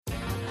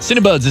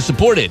Cinebuds is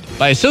supported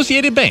by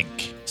Associated Bank.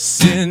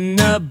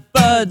 Cinebuds,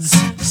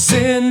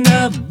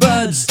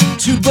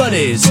 two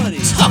buddies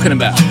talking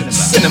about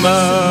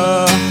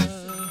cinema.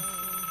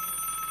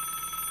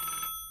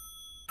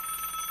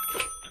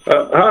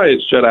 Hi,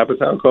 it's Judd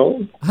Apatow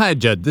calling. Hi,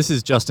 Judd. This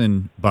is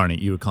Justin Barney.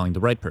 You were calling the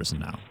right person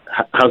now.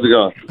 How's it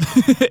going?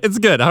 It's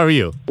good. How are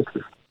you?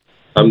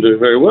 I'm doing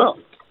very well.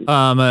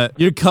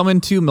 You're coming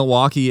to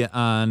Milwaukee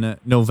on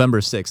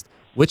November 6th,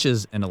 which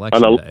is an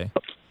election day.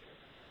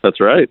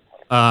 That's right.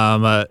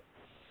 Are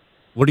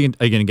you going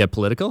to get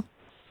political?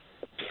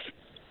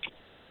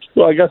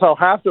 Well, I guess I'll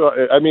have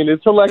to. I mean,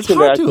 it's election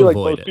day. I feel like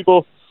most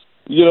people,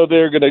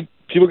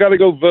 people got to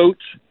go vote.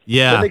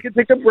 Yeah. Then they can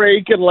take a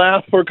break and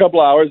laugh for a couple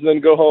hours and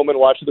then go home and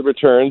watch the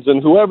returns.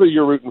 And whoever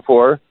you're rooting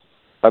for,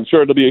 I'm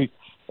sure it'll be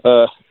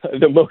an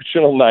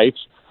emotional night.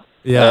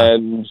 Yeah.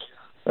 And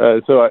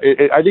so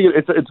I think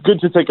it's good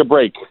to take a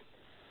break for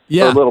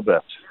a little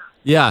bit.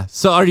 Yeah.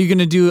 So are you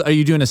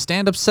doing a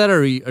stand-up set,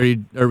 or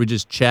are we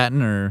just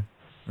chatting, or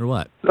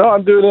what? No,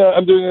 I'm doing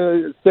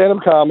a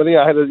stand-up comedy.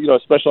 I had a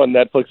special on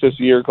Netflix this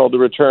year called The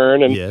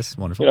Return, and yes,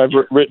 wonderful. I've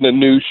written a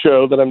new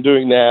show that I'm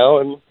doing now,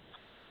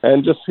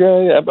 and just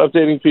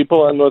updating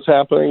people on what's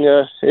happening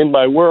in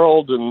my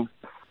world, and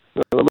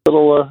a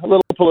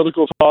little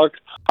political talk.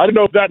 I don't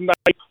know if that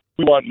night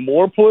we want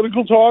more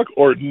political talk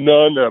or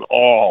none at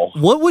all.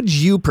 What would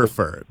you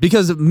prefer?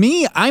 Because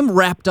me, I'm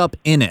wrapped up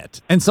in it,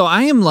 and so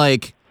I am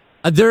like.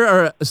 There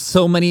are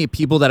so many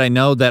people that I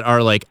know that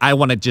are like, I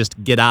want to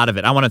just get out of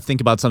it. I want to think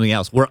about something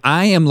else. Where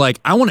I am like,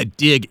 I want to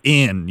dig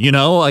in,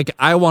 like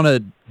I want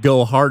to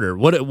go harder.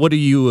 What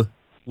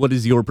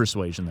is your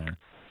persuasion there?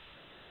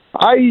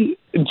 I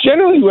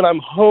generally, when I'm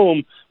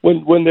home,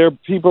 when there are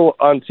people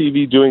on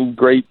TV doing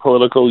great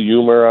political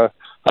humor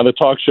on the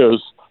talk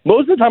shows,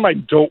 most of the time I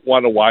don't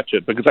want to watch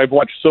it because I've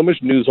watched so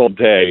much news all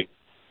day.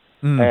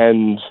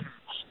 And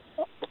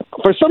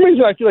for some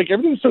reason, I feel like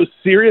everything's so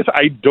serious,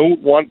 I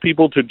don't want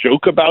people to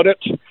joke about it.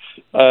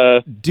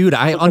 Dude,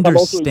 I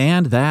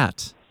understand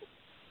that.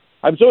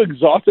 I'm so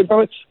exhausted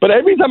from it. But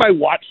every time I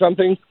watch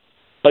something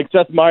like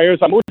Seth Meyers,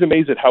 I'm always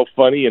amazed at how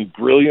funny and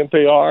brilliant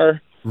they are.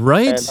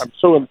 Right. And I'm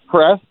so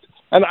impressed.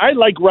 And I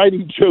like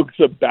writing jokes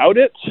about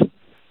it,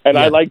 and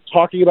I like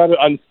talking about it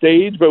on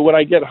stage. But when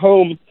I get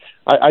home,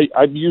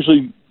 I'm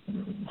usually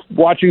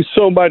watching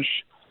so much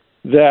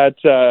that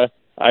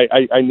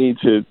I need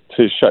to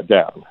shut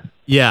down.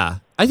 Yeah.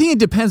 I think it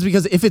depends,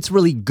 because if it's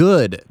really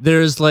good,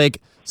 there's like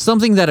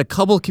something that a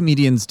couple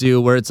comedians do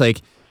where it's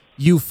like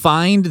you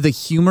find the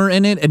humor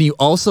in it and you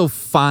also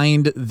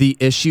find the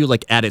issue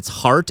like at its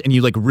heart, and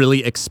you like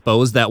really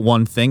expose that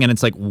one thing, and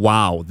it's like,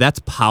 wow, that's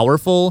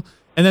powerful.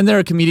 And then there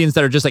are comedians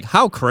that are just like,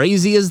 how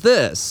crazy is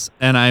this?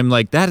 And I'm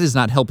like, that is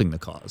not helping the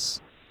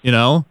cause,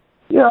 Yeah,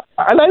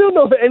 and I don't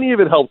know if any of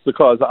it helps the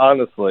cause,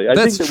 honestly.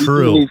 That's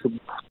true.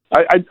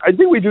 I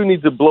think we do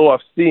need to blow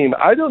off steam.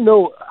 I don't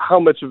know how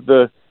much of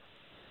the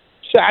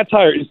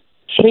satire is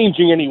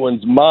changing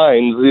anyone's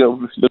minds.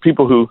 The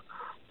people who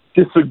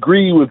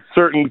disagree with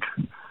certain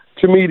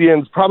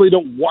comedians probably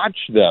don't watch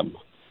them.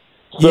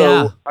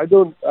 So I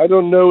don't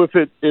know if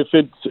it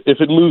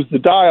moves the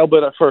dial,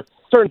 but for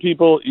certain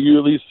people, you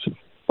at least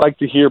like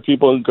to hear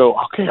people and go,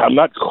 okay, I'm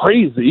not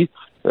crazy.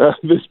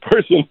 This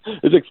person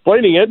is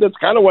explaining it. That's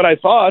kind of what I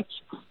thought.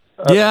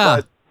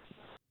 But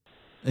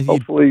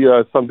hopefully,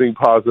 something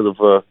positive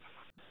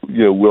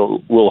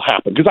will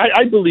happen, because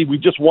I believe we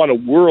just want a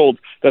world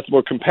that's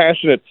more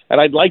compassionate, and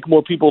I'd like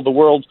more people in the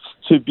world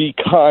to be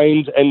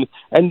kind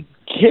and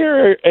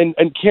care and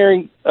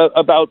caring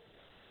about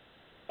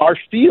our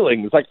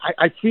feelings. Like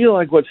I feel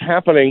like what's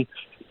happening,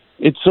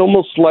 it's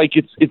almost like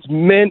it's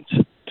meant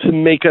to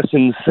make us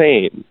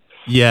insane.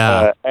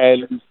 Yeah,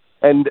 and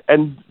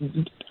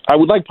I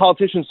would like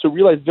politicians to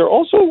realize they're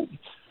also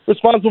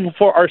responsible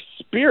for our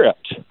spirit.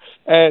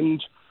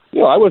 And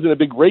I wasn't a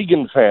big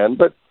Reagan fan,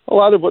 but a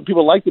lot of what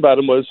people liked about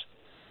him was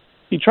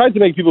he tried to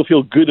make people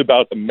feel good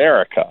about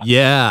America.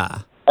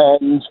 Yeah.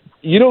 And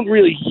you don't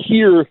really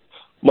hear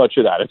much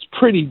of that. It's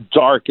pretty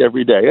dark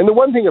every day. And the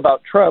one thing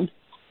about Trump,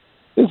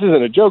 this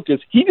isn't a joke, is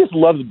he just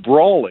loves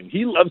brawling.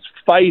 He loves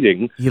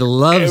fighting. He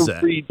loves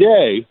every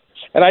day.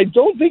 And I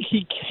don't think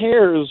he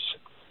cares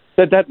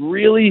that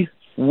really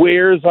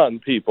wears on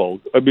people.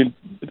 I mean,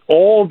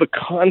 all the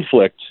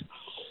conflict,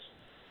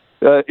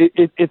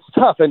 it's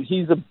tough, and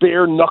he's a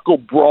bare knuckle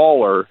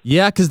brawler.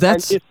 Yeah, because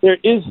that's and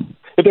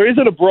if there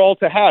isn't a brawl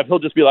to have, he'll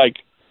just be like,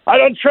 I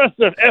don't trust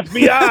the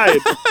FBI.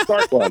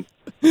 Start one.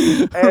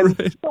 And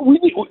right.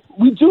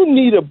 we do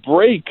need a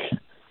break.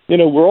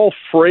 We're all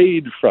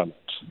frayed from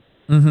it.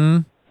 Mm-hmm.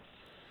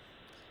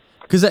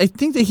 Because I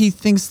think that he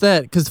thinks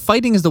that, because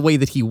fighting is the way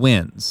that he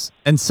wins.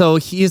 And so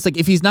he is like,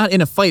 if he's not in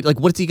a fight, like,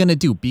 what's he going to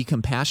do? Be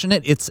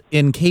compassionate? It's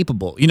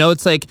incapable.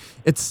 It's like,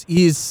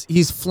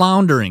 he's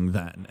floundering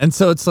then. And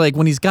so it's like,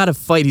 when he's got to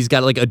fight, he's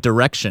got like a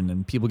direction,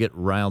 and people get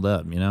riled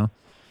up, It's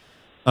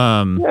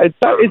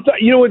not,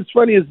 what's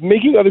funny is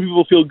making other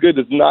people feel good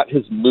is not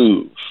his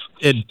move.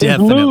 It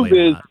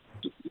definitely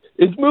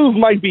his move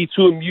might be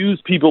to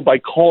amuse people by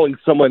calling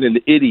someone an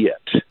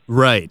idiot.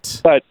 Right.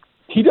 But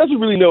he doesn't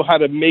really know how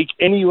to make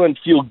anyone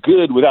feel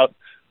good without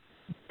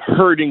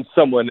hurting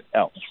someone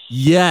else.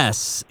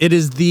 Yes, it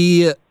is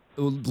the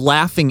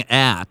laughing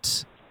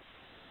at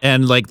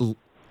and like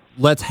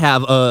let's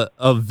have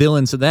a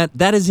villain. So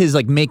that is his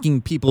like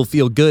making people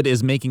feel good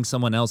is making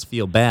someone else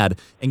feel bad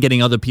and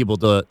getting other people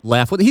to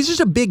laugh with. He's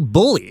just a big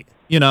bully,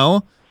 you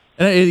know?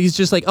 And he's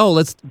just like, oh,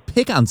 let's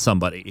pick on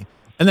somebody.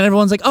 And then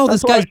everyone's like, oh,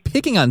 this guy's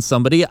picking on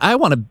somebody. I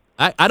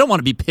don't want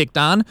to be picked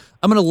on.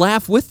 I'm going to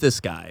laugh with this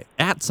guy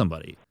at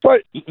somebody.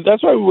 Right.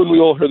 That's why when we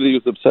all heard that he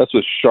was obsessed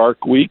with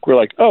Shark Week, we're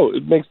like, oh,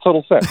 it makes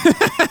total sense.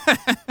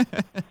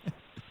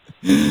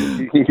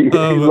 he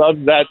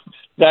loves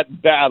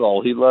that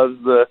battle. He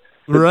loves the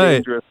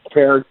dangerous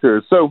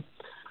characters. So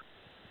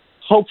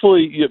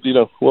hopefully, you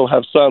know, we'll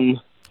have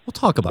we'll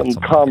talk about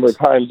some calmer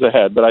times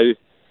ahead, but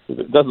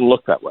it doesn't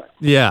look that way.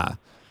 Yeah.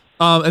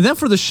 And then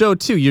for the show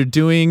too, you're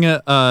doing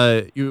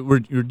you're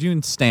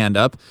doing stand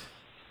up.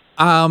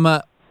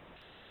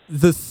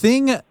 The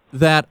thing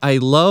that I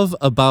love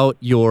about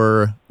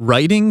your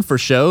writing for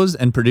shows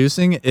and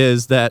producing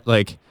is that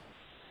like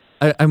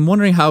I'm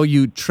wondering how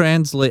you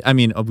translate. I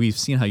mean, we've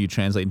seen how you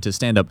translate into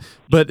stand up,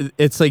 but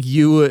it's like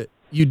you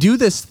do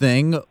this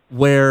thing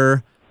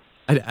where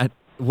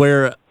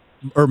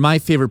or my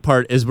favorite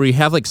part is where you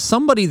have like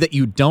somebody that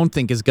you don't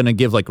think is going to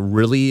give like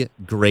really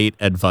great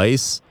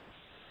advice.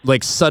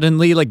 Like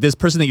suddenly, like this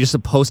person that you're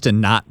supposed to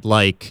not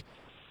like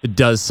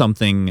does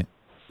something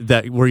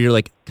that where you're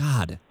like,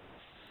 God,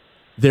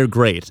 they're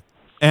great.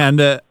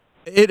 And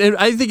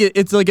I think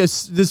it's like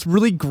this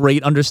really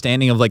great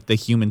understanding of like the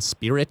human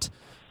spirit.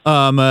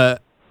 How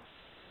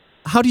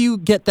do you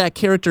get that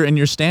character in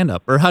your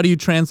stand-up, or how do you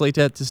translate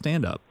that to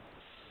stand-up?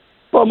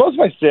 Well, most of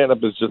my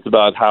stand-up is just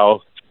about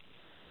how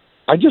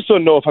I just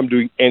don't know if I'm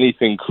doing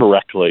anything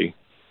correctly.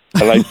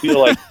 And I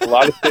feel like a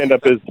lot of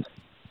stand-up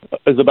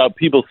is about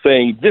people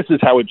saying, this is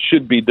how it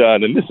should be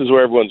done, and this is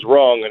where everyone's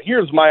wrong, and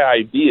here's my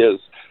ideas.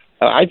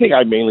 I think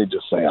I mainly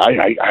just say,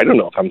 I don't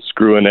know if I'm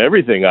screwing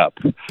everything up.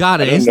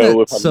 God, isn't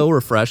that so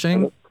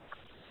refreshing?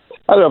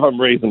 I don't know if I'm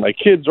raising my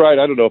kids right.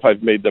 I don't know if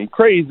I've made them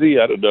crazy.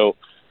 I don't know.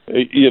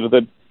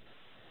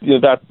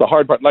 That's the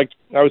hard part. Like,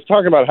 I was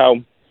talking about how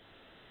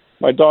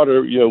my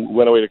daughter,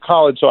 went away to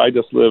college, so I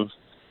just live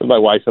with my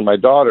wife and my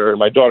daughter, and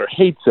my daughter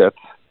hates it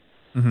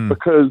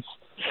because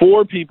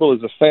 4 people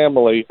is a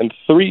family and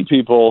 3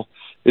 people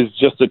is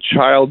just a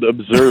child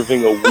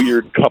observing a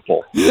weird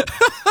couple.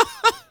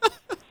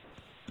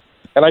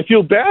 And I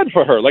feel bad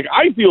for her. Like,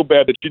 I feel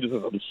bad that she just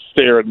doesn't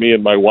stare at me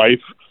and my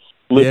wife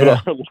living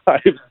our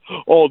lives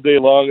all day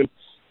long.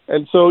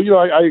 And so,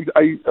 I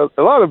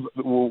a lot of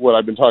what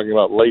I've been talking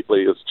about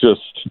lately is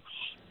just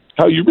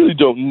how you really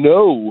don't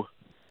know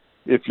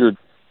if you're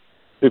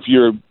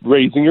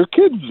raising your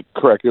kids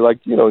correctly.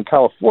 Like, in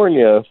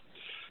California,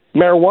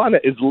 marijuana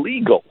is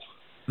legal.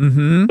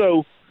 Mm-hmm.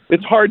 So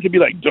it's hard to be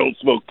like, don't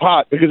smoke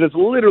pot, because it's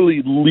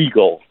literally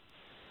legal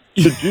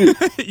to do.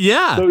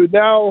 Yeah. So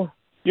now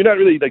you're not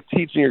really like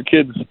teaching your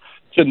kids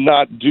to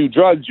not do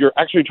drugs. You're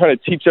actually trying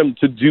to teach them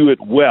to do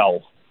it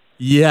well.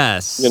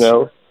 Yes.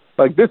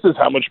 Like, this is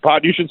how much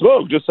pot you should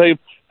smoke. Just say,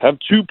 have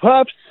 2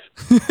 puffs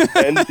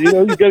and,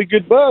 you get a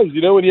good buzz.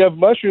 When you have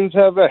mushrooms,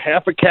 have a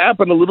half a cap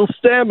and a little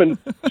stem and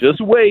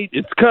just wait.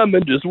 It's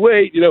coming. Just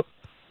wait, just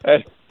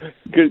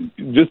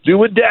do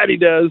what daddy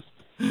does.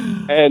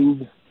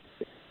 And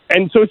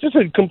so it's just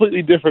a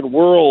completely different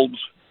world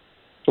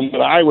from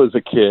when I was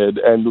a kid,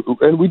 and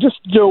we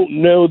just don't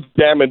know the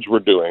damage we're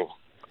doing.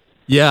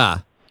 Yeah.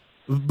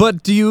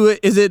 But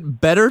is it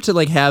better to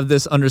like have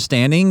this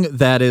understanding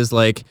that is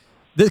like,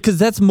 because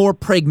that's more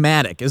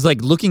pragmatic, is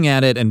like looking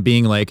at it and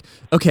being like,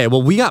 okay,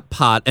 well, we got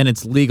pot and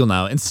it's legal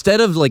now,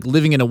 instead of like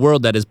living in a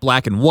world that is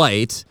black and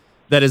white,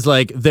 that is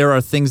like, there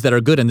are things that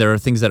are good and there are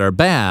things that are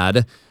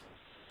bad.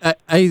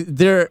 I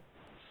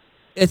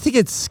think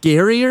it's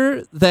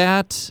scarier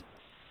that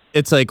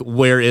it's like,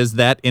 where is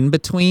that in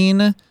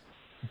between?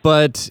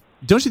 But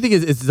don't you think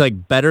it's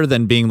like better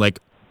than being like,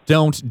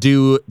 don't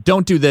do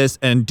this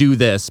and do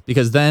this,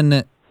 because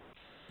then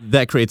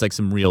that creates like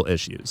some real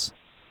issues.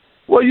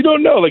 Well, you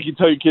don't know. Like, you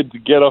tell your kid to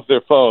get off their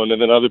phone, and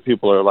then other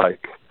people are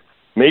like,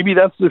 maybe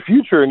that's the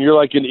future, and you're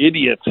like an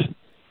idiot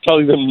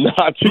telling them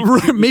not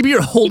to. Maybe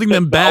you're holding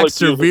them back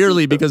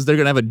severely because they're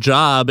going to have a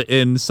job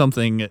in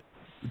something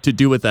to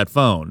do with that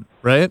phone,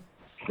 right?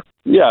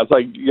 Yeah, it's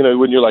like,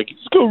 when you're like,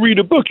 just go read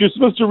a book. You're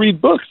supposed to read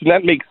books, and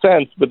that makes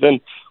sense. But then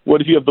what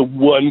if you have the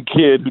one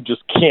kid who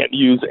just can't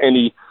use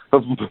any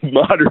of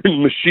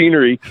modern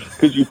machinery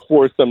because you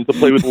force them to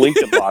play with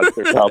Lincoln Logs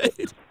or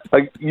something?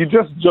 Like, you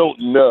just don't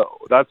know.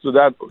 That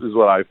is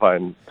what I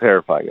find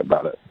terrifying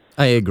about it.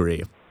 I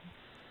agree.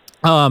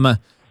 All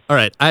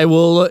right, I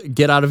will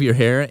get out of your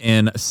hair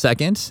in a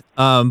second.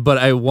 But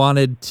I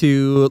wanted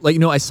to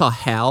I saw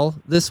Hal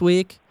this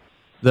week,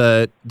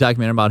 the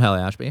documentary about Hal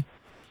Ashby.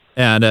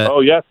 And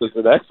oh yes, it's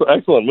an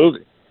excellent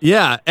movie.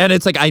 Yeah, and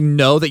it's like, I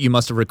know that you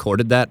must have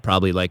recorded that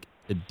probably like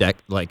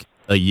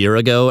a year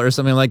ago or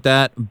something like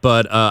that.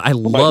 But I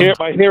love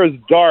my hair is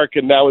dark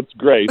and now it's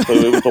gray, so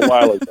it was a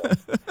while ago.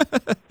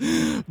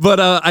 But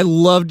I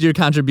loved your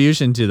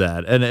contribution to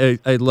that, and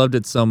I loved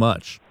it so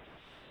much.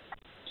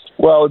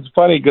 Well, it's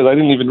funny because I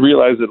didn't even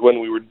realize it when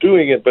we were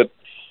doing it, but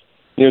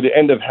near the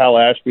end of Hal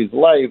Ashby's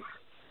life,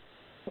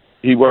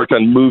 he worked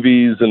on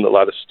movies, and a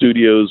lot of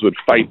studios would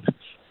fight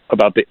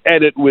about the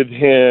edit with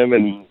him.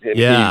 And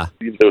Yeah.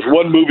 there was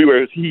one movie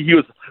where he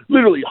was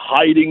literally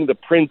hiding the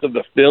print of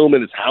the film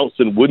in his house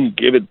and wouldn't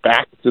give it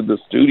back to the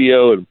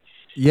studio. And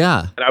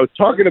I was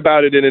talking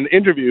about it in an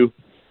interview,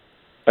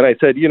 and I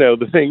said,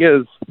 the thing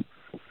is,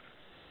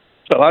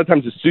 a lot of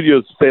times the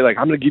studios say, like,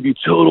 I'm going to give you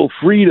total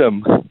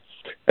freedom.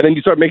 And then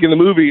you start making the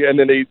movie, and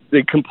then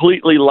they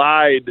completely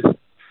lied,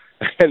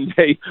 and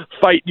they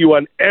fight you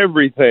on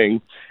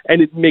everything,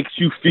 and it makes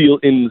you feel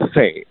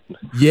insane.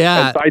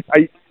 Yeah. And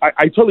so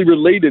I totally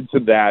related to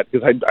that,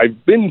 because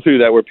I've been through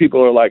that where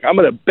people are like, I'm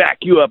going to back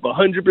you up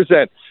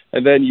 100%.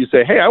 And then you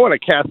say, hey, I want to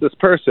cast this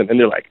person. And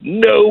they're like,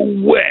 no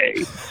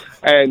way.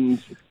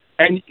 and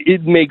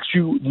it makes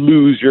you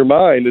lose your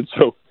mind. And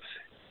so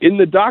in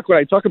the doc, when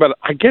I talk about it,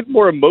 I get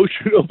more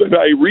emotional than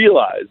I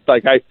realized.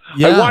 Like, I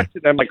watch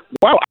it, and I'm like,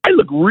 wow, I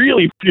look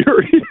really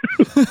furious.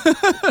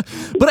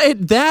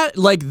 But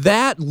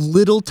that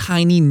little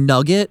tiny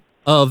nugget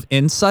of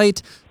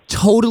insight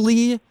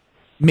totally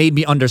made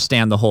me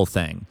understand the whole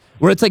thing.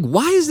 Where it's like,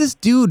 why is this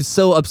dude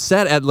so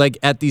upset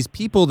at these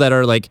people that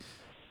are like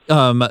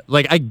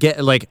I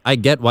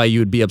get why you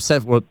would be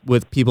upset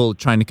with people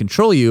trying to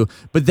control you,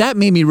 but that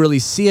made me really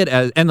see it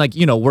as, and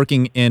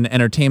working in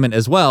entertainment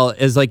as well,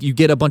 is like you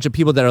get a bunch of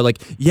people that are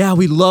like, yeah,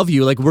 we love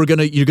you, like you're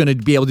gonna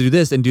be able to do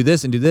this and do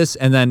this and do this,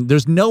 and then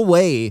there's no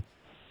way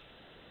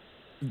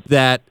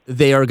that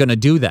they are gonna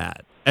do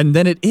that, and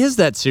then it is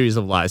that series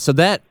of lies. So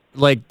that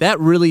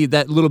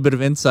little bit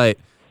of insight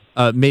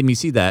made me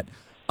see that.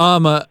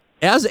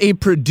 As a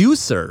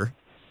producer,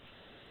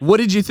 what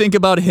did you think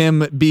about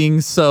him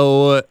being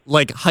so,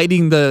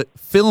 hiding the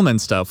film and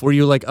stuff? Were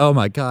you like, oh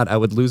my God, I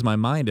would lose my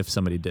mind if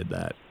somebody did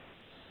that?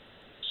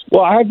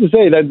 Well, I have to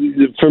say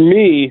that for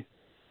me,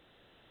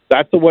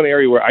 that's the one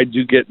area where I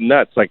do get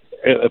nuts. Like,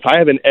 if I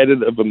have an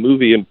edit of a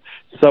movie and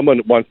someone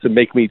wants to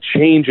make me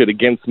change it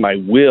against my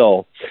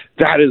will,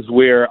 that is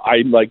where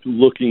I'm,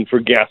 looking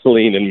for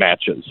gasoline and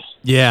matches.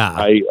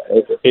 Yeah.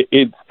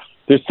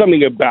 There's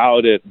something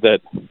about it that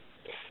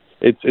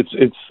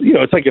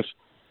it's like if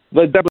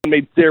Led Zeppelin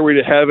made Stairway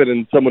to Heaven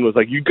and someone was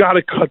like, you got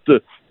to cut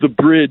the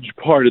bridge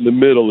part in the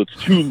middle. It's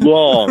too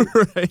long.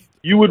 Right.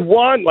 You would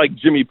want,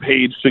 Jimmy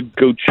Page to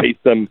go chase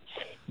them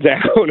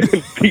down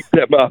and beat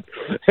them up.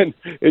 And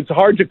it's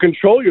hard to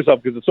control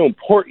yourself because it's so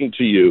important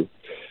to you.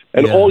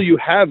 And all you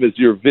have is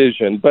your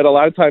vision. But a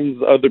lot of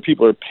times other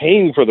people are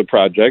paying for the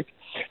project,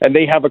 and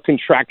they have a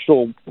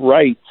contractual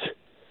right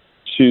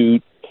to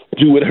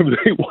do whatever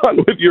they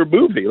want with your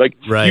movie.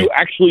 You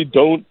actually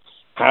don't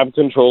have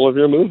control of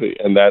your movie,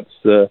 and that's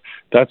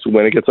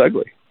when it gets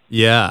ugly.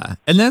 Yeah,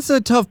 and that's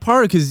a tough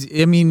part, because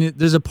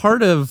there's a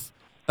part of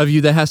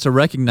you that has to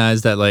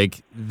recognize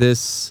that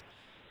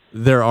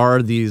there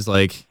are these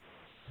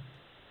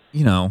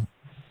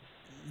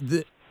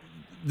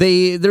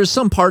there's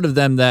some part of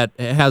them that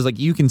has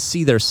you can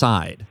see their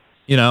side,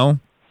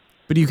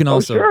 but you can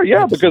also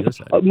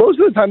because most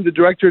of the time the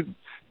director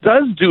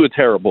does do a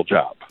terrible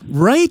job.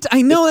 Right,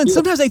 I know, and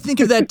sometimes I think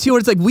of that too. Where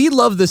it's we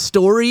love the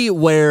story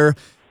where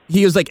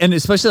he was and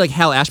especially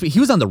Hal Ashby, he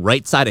was on the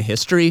right side of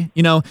history.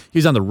 He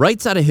was on the right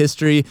side of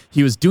history.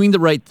 He was doing the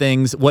right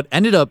things. What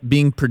ended up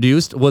being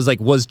produced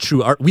was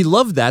true art. We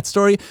love that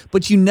story,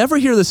 but you never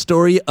hear the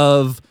story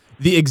of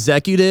the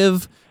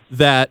executive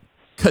that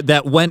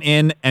went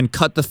in and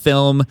cut the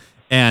film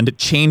and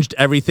changed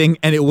everything,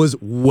 and it was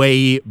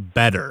way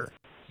better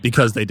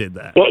because they did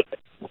that. Well,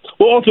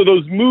 also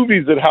those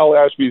movies that Hal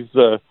Ashby's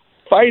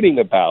fighting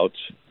about,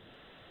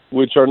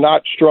 which are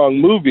not strong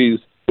movies,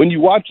 when you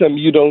watch them,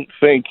 you don't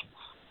think,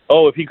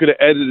 oh, if he could have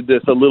edited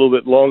this a little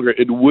bit longer,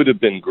 it would have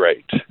been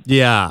great.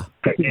 Yeah.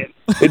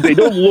 They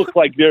don't look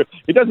like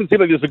it doesn't seem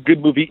like there's a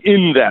good movie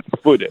in that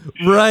footage.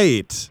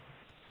 Right.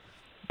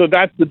 So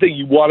that's the thing.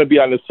 You want to be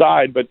on his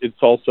side, but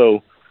it's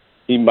also,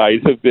 he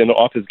might have been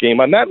off his game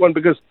on that one,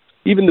 because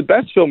even the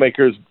best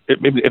filmmakers,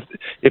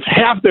 if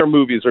half their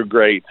movies are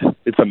great,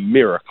 it's a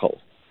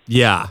miracle.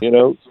 Yeah.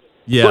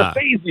 Yeah.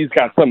 Scorsese's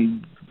got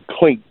some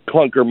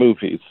clunker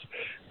movies.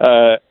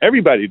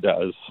 Everybody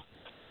does.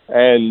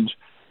 And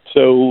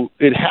so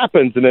it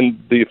happens, and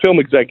then the film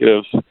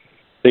executives,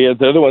 the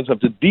other ones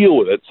have to deal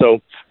with it.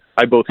 So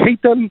I both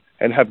hate them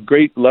and have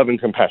great love and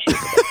compassion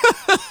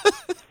for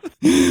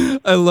them.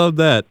 I love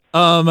that.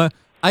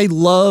 I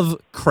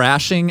love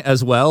Crashing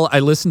as well.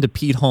 I listen to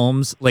Pete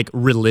Holmes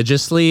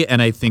religiously,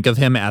 and I think of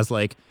him as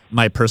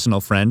my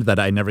personal friend that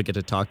I never get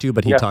to talk to,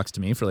 but he talks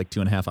to me for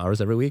 2.5 hours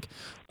every week.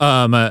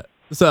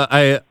 So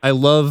I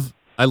love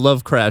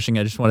Crashing.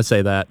 I just want to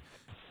say that.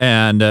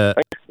 And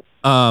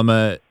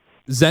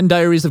Zen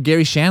Diaries of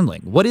Gary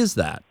Shandling. What is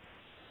that?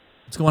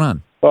 What's going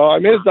on? Well, I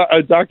made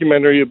a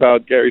documentary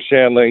about Gary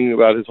Shandling,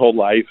 about his whole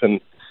life, and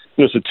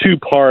it's a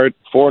 2-part,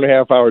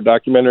 4.5-hour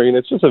documentary, and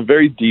it's just a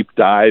very deep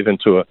dive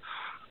into a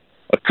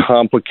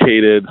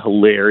complicated,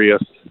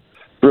 hilarious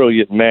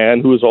brilliant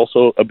man who was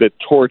also a bit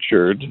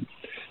tortured.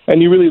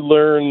 And you really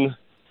learn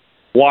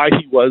why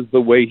he was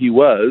the way he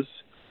was.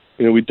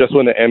 You know, we just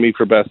won an Emmy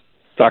for Best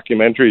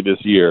Documentary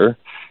this year,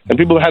 and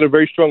people had a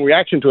very strong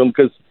reaction to him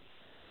because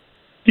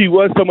he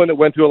was someone that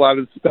went through a lot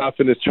of stuff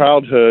in his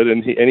childhood,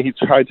 and he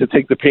tried to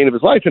take the pain of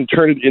his life and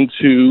turn it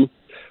into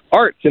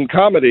art and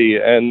comedy,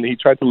 and he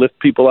tried to lift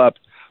people up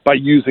by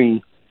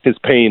using his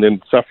pain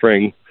and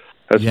suffering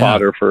as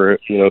fodder for,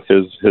 you know,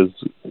 his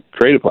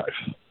creative life.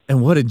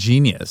 And what a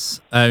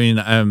genius! I mean,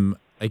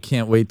 I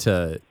can't wait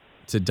to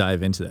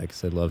dive into that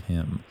because I love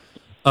him.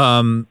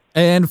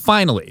 And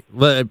finally,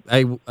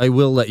 I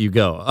will let you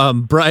go.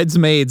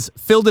 Bridesmaids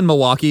filmed in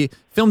Milwaukee,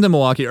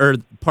 or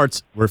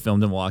parts were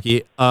filmed in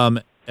Milwaukee.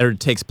 Or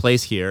takes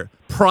place here.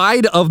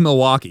 Pride of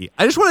Milwaukee.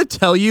 I just want to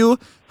tell you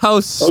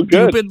how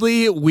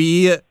stupidly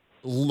we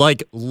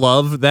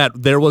love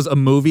that there was a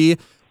movie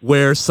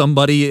where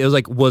somebody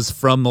was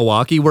from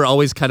Milwaukee. We're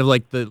always kind of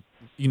like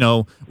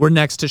we're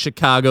next to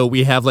Chicago.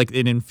 We have like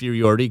an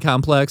inferiority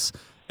complex,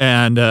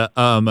 and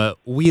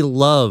we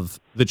love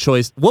the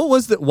choice. What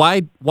was that?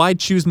 Why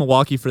choose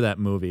Milwaukee for that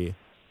movie?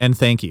 And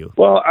thank you.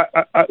 Well,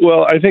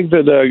 I think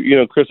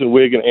that Kristen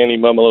Wiig and Annie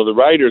Mumolo, the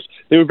writers,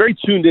 they were very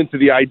tuned into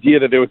the idea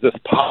that there was this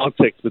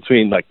politics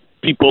between like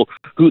people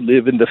who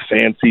live in the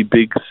fancy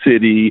big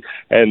city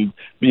and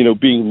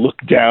being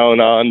looked down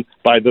on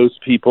by those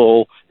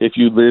people if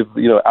you live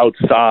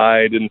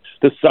outside in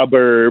the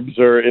suburbs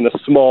or in a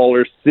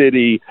smaller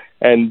city,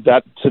 and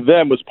that to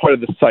them was part of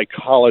the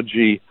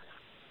psychology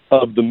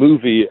of the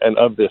movie and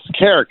of this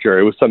character.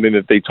 It was something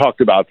that they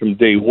talked about from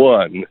day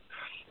one.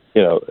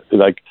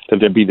 Like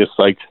that there'd be this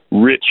like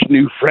rich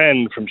new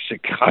friend from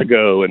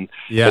Chicago, and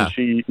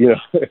she,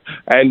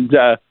 and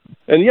I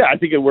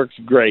think it works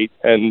great.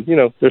 And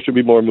there should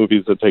be more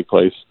movies that take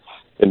place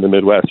in the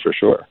Midwest for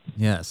sure.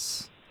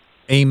 Yes,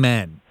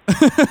 amen.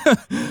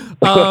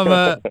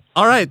 All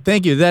right,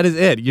 thank you. That is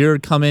it. You're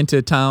coming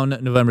to town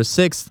November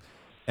 6th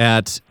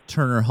at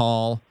Turner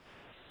Hall,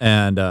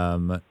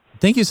 and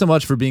thank you so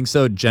much for being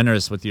so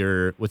generous with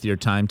your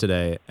time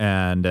today.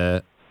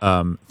 And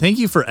thank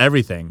you for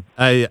everything.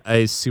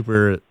 I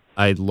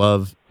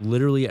love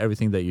literally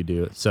everything that you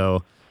do.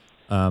 So,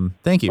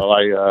 thank you. Well,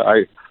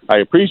 I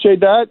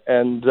appreciate that,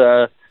 and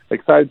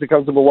excited to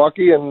come to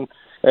Milwaukee, and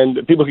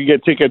people can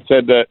get tickets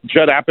at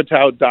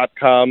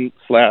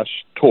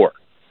juddapatow.com/tour.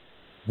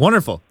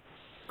 Wonderful.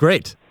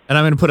 Great. And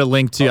I'm going to put a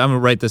link I'm going to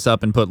write this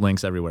up and put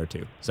links everywhere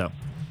too. So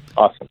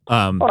awesome.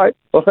 All right.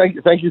 Well,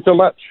 thank you so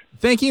much.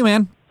 Thank you,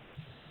 man.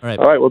 All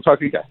right. We'll talk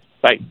to you guys.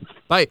 Bye.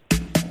 Bye.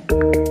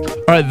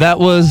 All right, that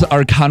was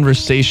our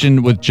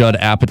conversation with Judd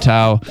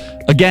Apatow.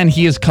 Again,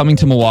 he is coming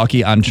to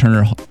Milwaukee on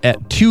Turner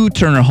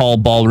Hall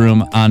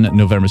Ballroom on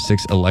November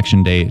 6th,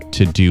 Election Day,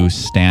 to do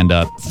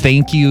stand-up.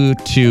 Thank you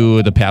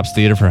to the Pabst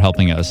Theater for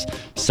helping us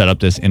set up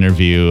this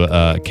interview.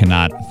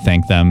 Cannot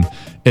thank them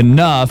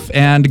enough.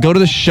 And go to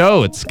the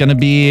show. It's gonna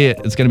be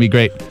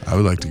great. I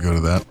would like to go to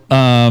that.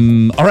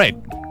 All right,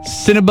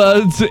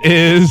 Cinebuds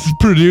is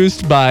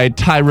produced by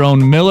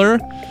Tyrone Miller.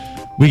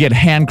 We get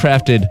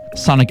handcrafted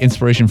sonic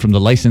inspiration from the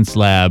License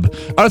Lab.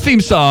 Our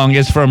theme song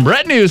is from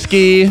Brett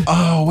Newski.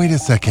 Oh, wait a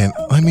second.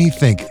 Let me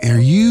think. Are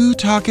you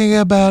talking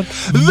about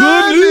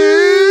the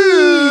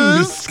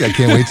news? I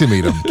can't wait to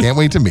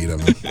meet him.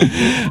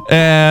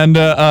 And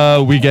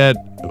we get...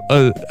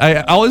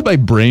 my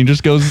brain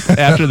just goes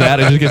after that.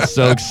 I just get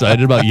so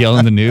excited about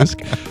yelling the news.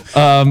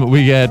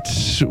 We get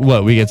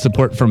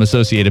support from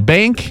Associated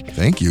Bank.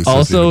 Thank you, Associated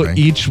also, Bank.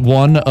 Each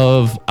one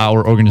of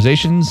our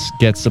organizations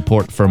gets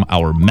support from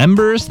our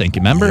members. Thank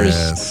you, members.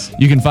 Yes.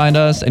 You can find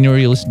us anywhere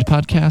you listen to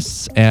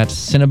podcasts at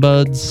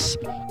Cinebuds.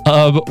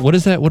 What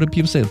is that? What do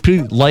people say?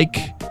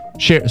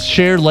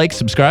 Share, like,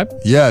 subscribe.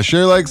 Yeah,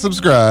 share, like,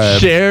 subscribe.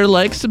 Share,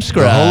 like,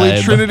 subscribe. The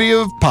holy trinity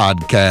of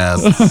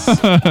podcasts.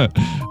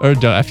 Or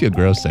don't, I feel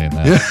gross saying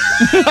that.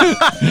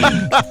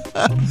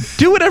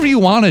 Do whatever you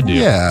want to do.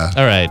 Yeah.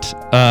 All right.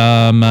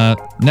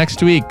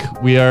 Next week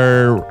we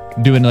are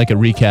doing like a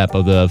recap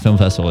of the film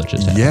festival that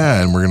just happened.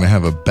 Yeah, and we're gonna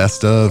have a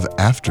best of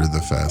after the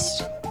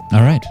fest.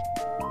 All right.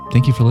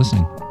 Thank you for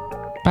listening.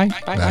 Bye.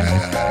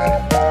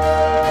 Bye.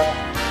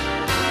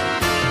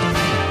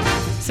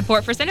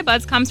 Support for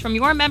Cinebuds comes from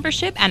your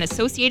membership and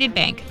Associated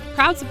Bank,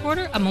 proud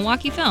supporter of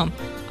Milwaukee Film,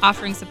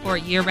 offering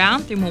support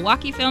year-round through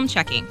Milwaukee Film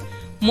Checking.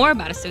 More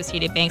about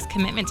Associated Bank's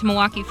commitment to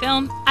Milwaukee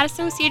Film at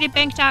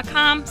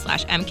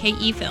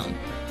associatedbank.com/MKE Film.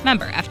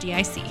 Member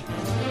FDIC.